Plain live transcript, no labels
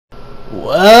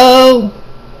Well,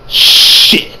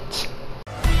 shit.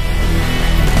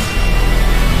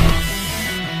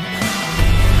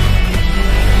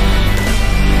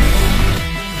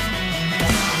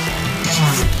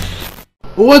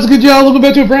 What's good, y'all? Welcome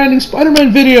back to a brand new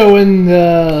Spider-Man video, and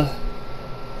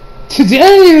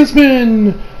today has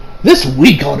been... This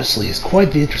week, honestly, is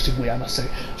quite the interesting week, I must say.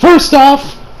 First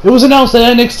off, it was announced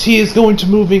that NXT is going to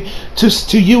moving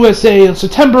to USA on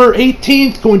September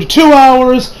 18th, going to 2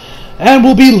 hours, and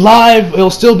will be live. It'll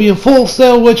still be in Full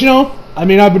Sail, which, you know, I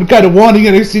mean, I've been kind of wanting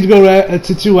NXT to go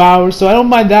to 2 hours, so I don't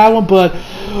mind that one, but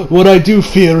what I do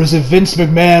fear is if Vince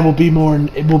McMahon will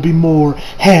be more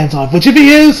hands-on, which if he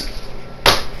is...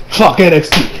 Fuck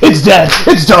NXT. It's dead.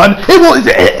 It's done.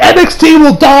 NXT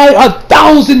will die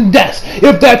 1,000 deaths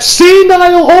if that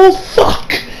senile old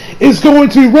fuck is going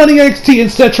to be running NXT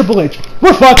instead of Triple H.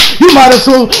 We're fucked. You might as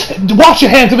well wash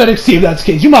your hands of NXT if that's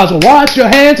the case. You might as well wash your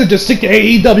hands and just stick to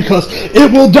AEW because it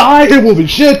will die. It will be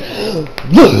shit.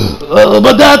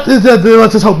 But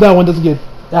let's just hope that one doesn't get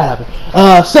that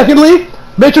happen. Secondly,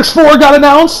 Matrix 4 got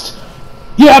announced.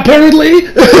 Yeah, apparently.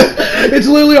 It's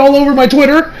literally all over my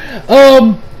Twitter.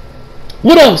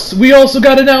 What else? We also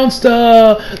got announced,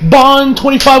 Bond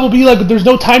 25 will be like, There's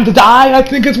No Time to Die, I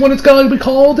think is what it's going to be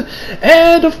called.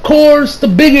 And, of course, the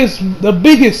biggest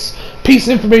piece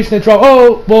of information that dropped,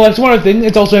 oh, well, that's one other thing,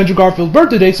 it's also Andrew Garfield's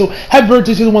birthday today, so happy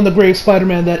birthday to the one of the greatest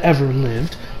Spider-Man that ever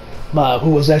lived,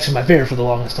 who was actually my favorite for the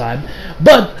longest time.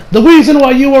 But the reason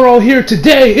why you are all here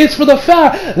today is for the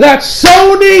fact that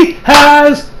Sony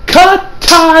has cut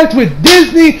ties with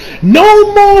Disney.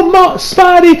 No more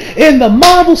Spidey in the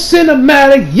Marvel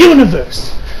Cinematic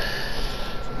Universe.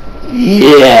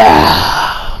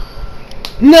 Yeah.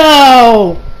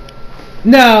 Now,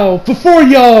 before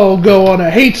y'all go on a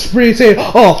hate spree saying,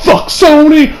 oh, fuck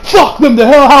Sony, fuck them to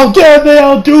hell, how dare they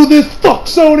all do this, fuck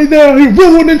Sony, they're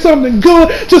ruining something good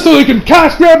just so they can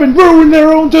cash grab and ruin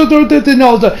their own, and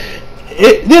all that.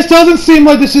 This doesn't seem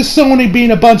like this is Sony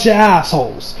being a bunch of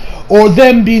assholes, or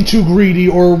them being too greedy,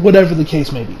 or whatever the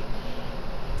case may be.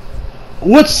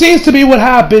 What seems to be what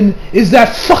happened is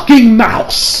that fucking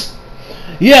mouse.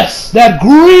 Yes, that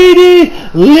greedy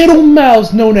little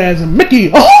mouse known as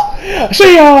Mickey. Oh,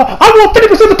 say, I want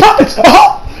 50% of the profits.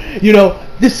 Oh, you know,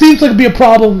 this seems like it'd be a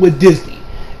problem with Disney.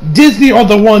 Disney are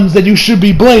the ones that you should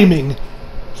be blaming,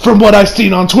 from what I've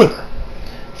seen on Twitter.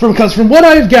 Because from what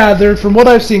I've gathered, from what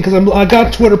I've seen, because I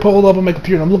got Twitter pulled up on my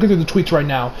computer, I'm looking through the tweets right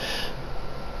now.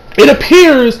 It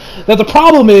appears that the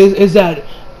problem is that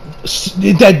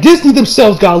Disney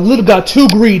themselves got too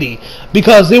greedy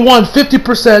because they want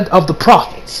 50% of the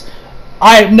profits.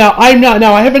 I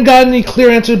haven't gotten any clear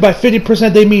answers. By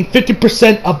 50% they mean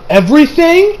 50% of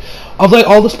everything, of like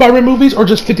all the Spider-Man movies, or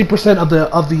just 50% of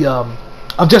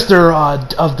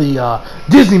the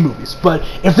Disney movies. But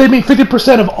if they mean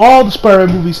 50% of all the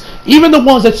Spider-Man movies, even the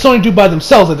ones that Sony do by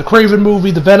themselves, like the Craven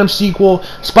movie, the Venom sequel,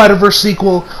 Spider-Verse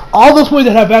sequel, all those movies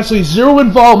that have absolutely zero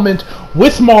involvement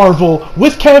with Marvel,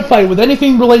 with Kevin Feige, with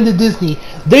anything related to Disney,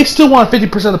 they still want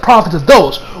 50% of the profits of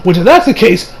those. Which, if that's the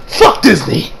case, fuck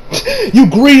Disney, you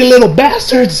greedy little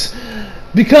bastards.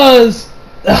 Because,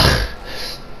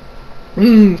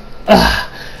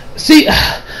 see,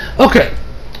 okay.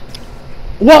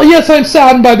 Well, yes, I'm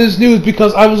saddened by this news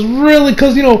because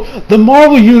you know, the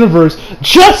Marvel Universe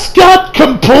just got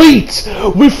complete.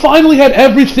 We finally had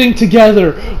everything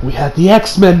together. We had the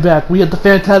X-Men back. We had the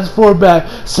Fantastic Four back.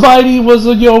 Spidey was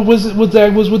with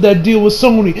that deal with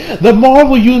Sony. The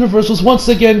Marvel Universe was once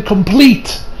again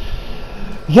complete.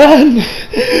 Then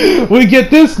we get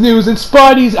this news, and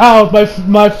Spidey's out.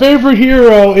 My favorite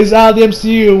hero is out of the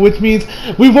MCU, which means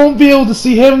we won't be able to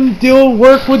see him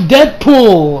work with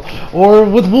Deadpool or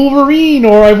with Wolverine,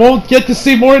 or I won't get to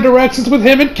see more interactions with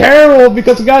him and Carol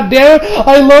because, goddamn,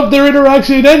 I love their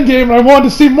interaction in Endgame and I want to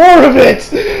see more of it.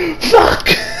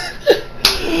 Fuck.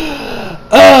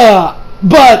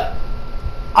 But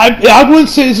I wouldn't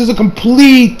say this is a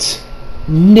complete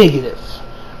negative,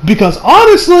 because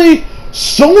honestly,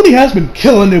 Sony has been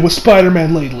killing it with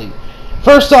Spider-Man lately.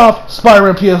 First off,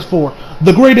 Spider-Man PS4,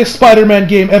 the greatest Spider-Man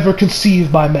game ever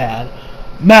conceived by man.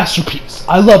 Masterpiece.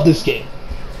 I love this game.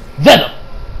 Venom,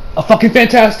 a fucking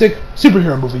fantastic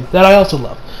superhero movie that I also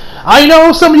love. I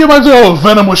know some of you might say, oh,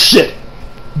 Venom was shit.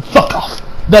 Fuck off.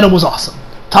 Venom was awesome.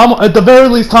 At the very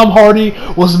least, Tom Hardy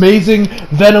was amazing.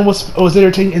 Venom was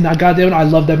entertaining, and goddamn, I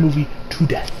love that movie to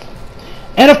death.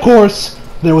 And of course,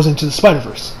 there was Into the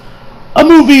Spider-Verse. A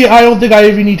movie I don't think I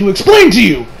even need to explain to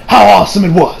you how awesome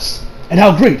it was and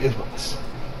how great it was.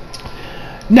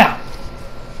 Now,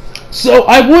 so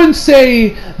I wouldn't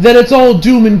say that it's all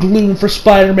doom and gloom for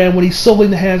Spider-Man when he's solely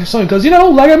in the hands of Sony, because, you know,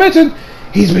 like I mentioned,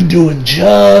 he's been doing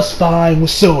just fine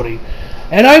with Sony.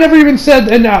 And I never even said,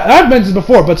 and I've mentioned this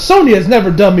before, but Sony has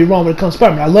never done me wrong when it comes to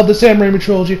Spider-Man. I love the Sam Raimi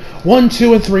trilogy, 1,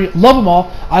 2, and 3. Love them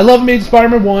all. I love Amazing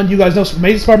Spider-Man 1. You guys know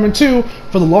Amazing Spider-Man 2,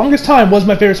 for the longest time, was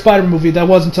my favorite Spider-Man movie. That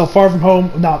was until Far From Home,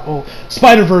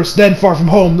 Spider-Verse, then Far From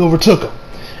Home overtook a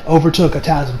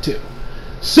TASM 2.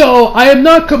 So, I am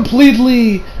not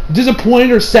completely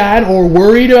disappointed or sad or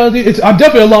worried about it. I'm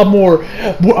definitely I'm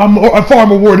far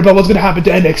more worried about what's going to happen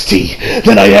to NXT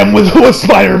than I am with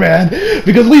Spider-Man,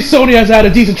 because at least Sony has had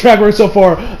a decent track record so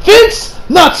far. Vince,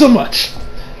 not so much,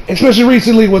 especially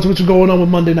recently what's going on with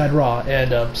Monday Night Raw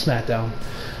and SmackDown.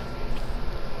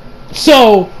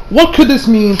 So, what could this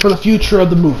mean for the future of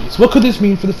the movies? What could this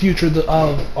mean for the future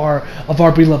of our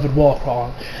beloved wall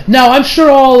crawling? Now, I'm sure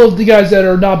all of the guys that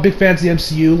are not big fans of the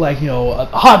MCU, like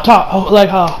High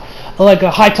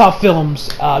Top Films,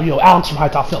 Alex from High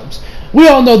Top Films, we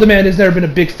all know the man has never been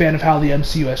a big fan of how the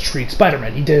MCU has treated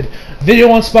Spider-Man. He did video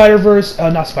on on Far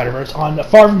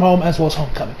From Home as well as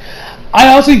Homecoming. I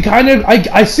honestly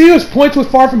I see his points with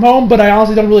Far From Home, but I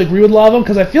honestly don't really agree with a lot of them,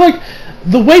 because I feel like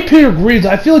the way Peter agrees,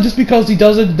 I feel like just because he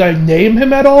doesn't name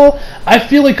him at all, I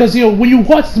feel like, because, when you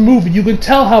watch the movie, you can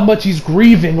tell how much he's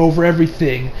grieving over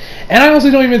everything. And I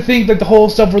honestly don't even think that the whole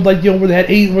stuff where, where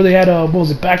they had what was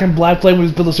it, Back in Black playing with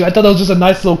his Bill Suit, I thought that was just a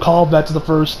nice little callback to the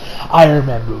first Iron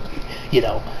Man movie, and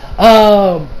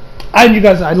you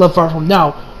guys, I love Far From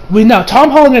Home. Now,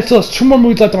 Tom Holland still has 2 more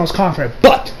movies left on his contract,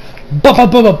 but,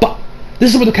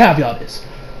 this is what the caveat is.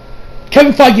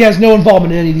 Kevin Feige has no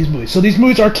involvement in any of these movies, so these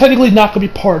movies are technically not going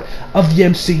to be part of the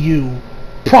MCU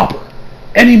proper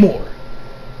anymore.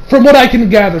 From what I can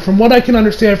gather, from what I can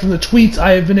understand from the tweets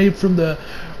I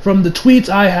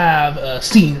have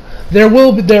seen,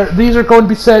 these are going to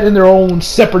be set in their own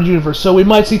separate universe. So we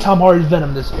might see Tom Hardy's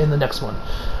Venom in the next one.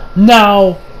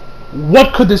 Now,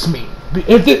 what could this mean?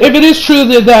 If it is true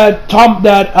that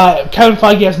Kevin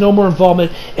Feige has no more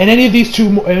involvement in any of these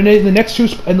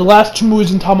the last 2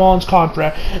 movies in Tom Holland's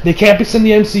contract, they can't be sent to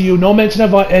the MCU, no mention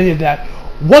of any of that.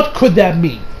 What could that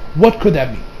mean?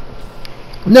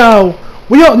 Now,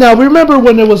 we remember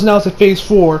when it was announced that Phase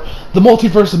 4, the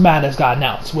Multiverse of Madness got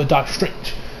announced with Doctor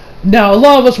Strange. Now, a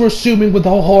lot of us were assuming with the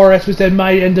whole horror aspect that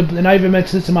might end up, and I even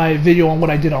mentioned this in my video on what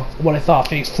I thought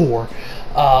Phase 4.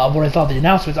 What I thought the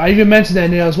announcements. I even mentioned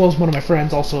that, as well as one of my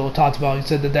friends also talked about. He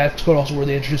said that that's also where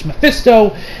they introduced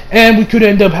Mephisto, and we could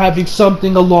end up having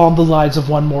something along the lines of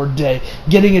One More Day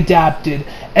getting adapted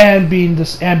and being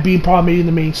probably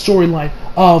the main storyline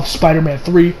of Spider-Man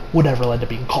 3, whatever it'll end up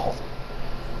being called.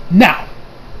 Now,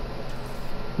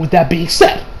 with that being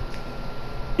said,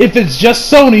 if it's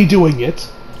just Sony doing it,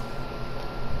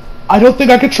 I don't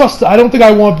think I could trust it. I don't think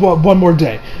I want One More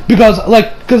Day. Because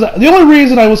the only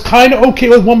reason I was kind of okay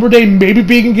with One More Day maybe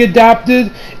being adapted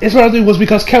was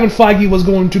because Kevin Feige was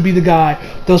going to be the guy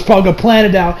that was probably going to plan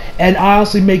it out and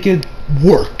honestly make it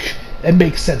work and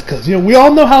make sense. Because, we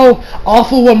all know how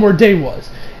awful One More Day was.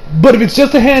 But if it's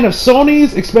just a hand of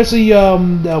Sony's, especially,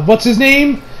 what's his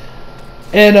name?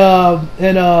 And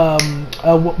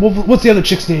what's the other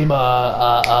chick's name?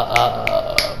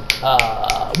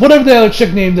 Whatever the other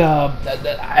chick named,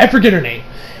 I forget her name.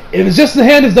 If it's just in the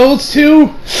hand of those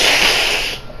 2,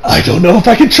 I don't know if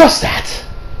I can trust that.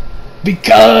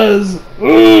 Because,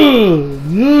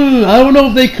 I don't know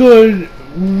if they could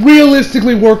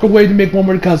realistically work a way to make One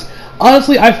More Day. Because,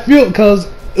 honestly, I feel, because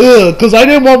I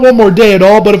didn't want One More Day at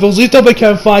all, but if it was leaked up by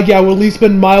Kevin Feige, I would at least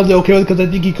been mildly okay with it, because I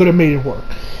think he could have made it work.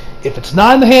 If it's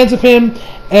not in the hands of him,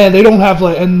 and they don't have,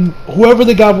 and whoever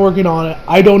they got working on it,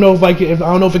 I don't know if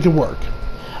it can work.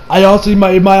 I honestly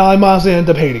might end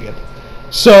up hating it.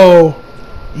 So,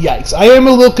 yikes. I am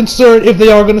a little concerned if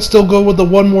they are going to still go with the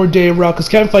One More Day route, because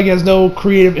Kevin Feige has no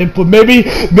creative input. Maybe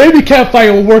Kevin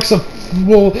Feige will work some.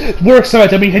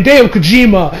 I mean, Hideo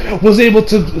Kojima was able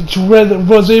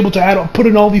to put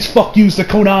in all these fuck yous to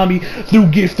Konami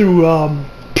through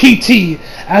PT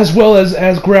as well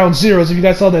as Ground Zeroes. If you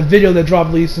guys saw that video that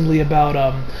dropped recently about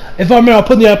I'll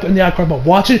put it up in the icon, but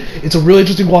watch it. It's a really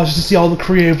interesting watch just to see all the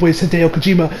creative ways Hideo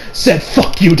Kojima said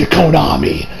fuck you to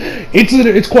Konami.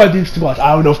 It's quite an interesting watch.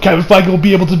 I don't know if Kevin Feige will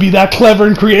be able to be that clever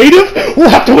and creative. We'll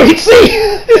have to wait and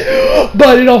see.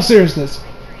 But in all seriousness,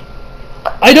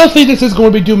 I don't think this is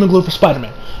going to be doom and gloom for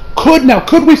Spider-Man.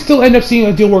 Could we still end up seeing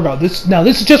a deal work out? This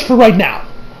is just for right now.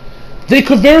 They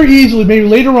could very easily, maybe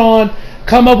later on,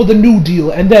 come up with a new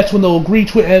deal, and that's when they'll agree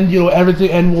to it, and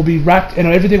everything will be wrapped, and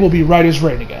everything will be right as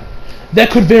rain again. That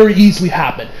could very easily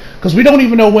happen, because we don't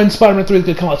even know when Spider-Man 3 is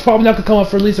going to come out. It's probably not going to come out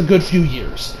for at least a good few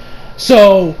years.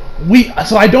 So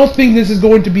So I don't think this is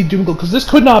going to be doom because this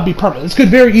could not be permanent. This could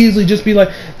very easily just be like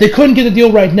they couldn't get a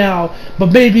deal right now,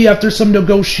 but maybe after some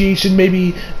negotiation,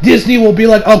 maybe Disney will be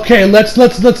like, okay, let's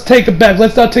take it back.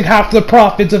 Let's not take half the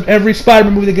profits of every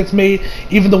Spider-Man movie that gets made,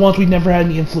 even the ones we never had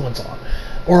any influence on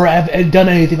or have done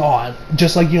anything on.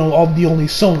 Just like all the only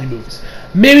Sony movies.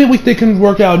 Maybe they can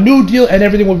work out a new deal and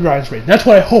everything will be rise rated. That's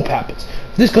what I hope happens.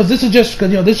 This just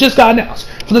got announced.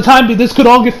 For the time being, this could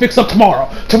all get fixed up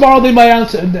tomorrow. Tomorrow they might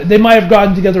have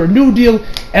gotten together a new deal,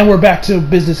 and we're back to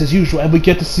business as usual. And we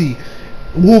get to see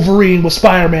Wolverine with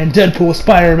Spider-Man, Deadpool with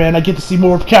Spider-Man. I get to see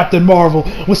more of Captain Marvel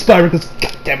with Spider-Man. Because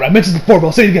goddamn it, I mentioned it before, but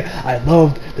I'll say it again. I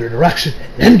loved their interaction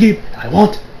in Endgame, and I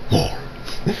want more.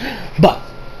 But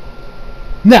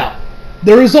now,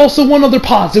 there is also one other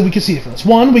positive we can see from this.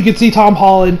 One, we can see Tom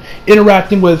Holland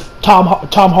interacting with Tom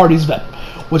Hardy's Venom,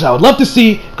 which I would love to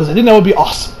see, because I think that would be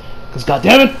awesome. Because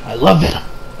goddammit, I love Venom.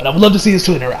 And I would love to see these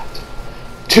two interact.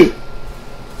 2.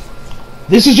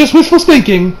 This is just wishful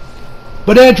thinking,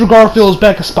 but Andrew Garfield is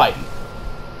back as Spidey.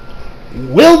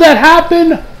 Will that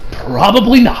happen?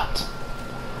 Probably not.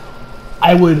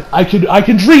 I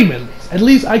can dream at least. At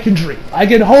least I can dream. I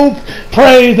can hope,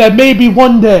 pray that maybe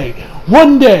one day,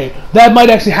 that might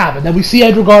actually happen. That we see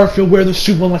Andrew Garfield wear the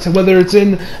suit one last time, whether it's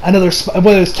in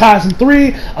whether it's Tarzan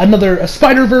 3, a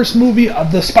Spider-Verse movie,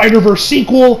 the Spider-Verse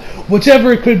sequel,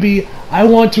 whichever it could be. I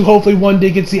want to hopefully one day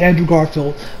get to see Andrew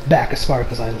Garfield back as Spider,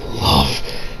 because I love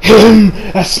him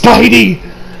as Spidey.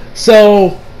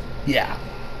 So, yeah.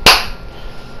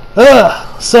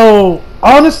 So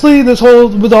honestly,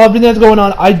 with everything that's going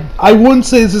on, I wouldn't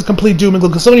say this is complete doom and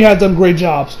gloom, because Sony has done great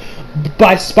jobs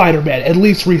by Spider-Man, at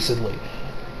least recently,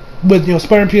 with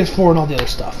Spider-Man PS4 and all the other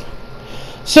stuff.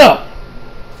 So,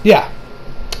 yeah.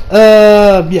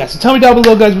 So tell me down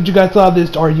below, guys, what you guys thought of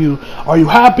this. Are you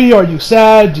happy? Are you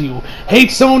sad? Do you hate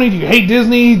Sony? Do you hate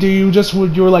Disney? Do you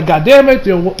you're like, God damn it?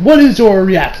 What is your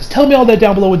reactions? Tell me all that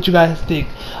down below, what you guys think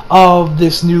of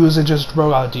this news that just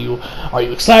broke out. Are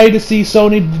you excited to see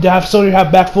Sony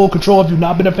have back full control? Have you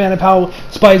not been a fan of how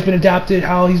Spidey's been adapted,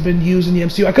 how he's been used in the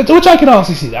MCU? Which I can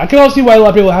honestly see that. I can honestly see why a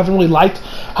lot of people haven't really liked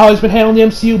how he's been handling the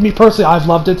MCU. Me personally, I've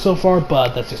loved it so far,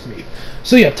 but that's just me.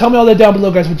 So yeah, tell me all that down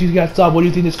below, guys, what you guys thought. What do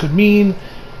you think this could mean?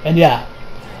 And yeah,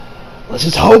 let's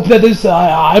just hope that this.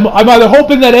 I'm either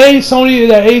hoping that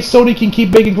Sony can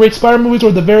keep making great Spider-Man movies, or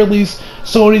at the very least,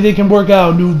 they can work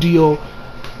out a new deal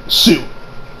soon.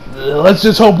 Let's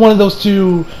just hope one of those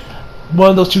two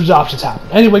options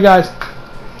happen. Anyway, guys,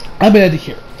 I'm gonna end it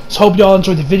here. So hope y'all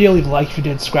enjoyed the video. Leave a like if you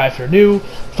did, subscribe if you're new.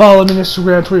 Follow me on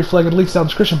Instagram, Twitter, flag, and links down in the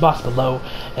description box below.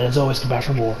 And as always, come back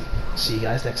for more. See you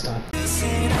guys next time.